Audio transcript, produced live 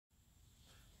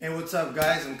Hey, what's up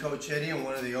guys? I'm Coach Eddie. I'm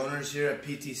one of the owners here at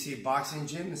PTC Boxing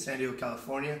Gym in San Diego,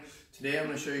 California. Today I'm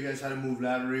going to show you guys how to move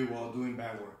laterally while doing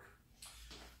bag work.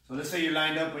 So let's say you're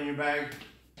lined up on your bag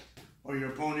or your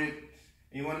opponent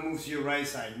and you want to move to your right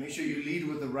side. Make sure you lead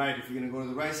with the right. If you're going to go to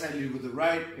the right side, lead with the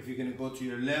right. If you're going to go to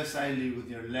your left side, lead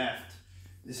with your left.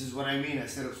 This is what I mean. I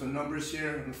set up some numbers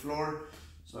here on the floor.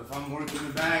 So if I'm working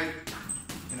the bag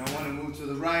and I want to move to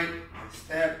the right, I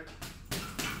step.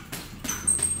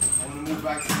 I want to move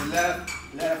back to the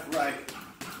left, left, right.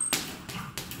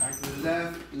 Back to the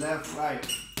left, left, right.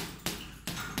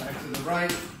 Back to the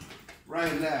right,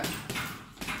 right, left.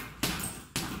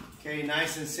 Okay,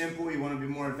 nice and simple. You want to be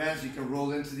more advanced, you can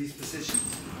roll into these positions.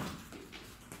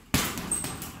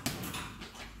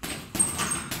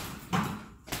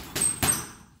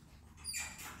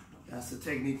 That's the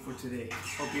technique for today.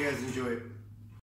 Hope you guys enjoy it.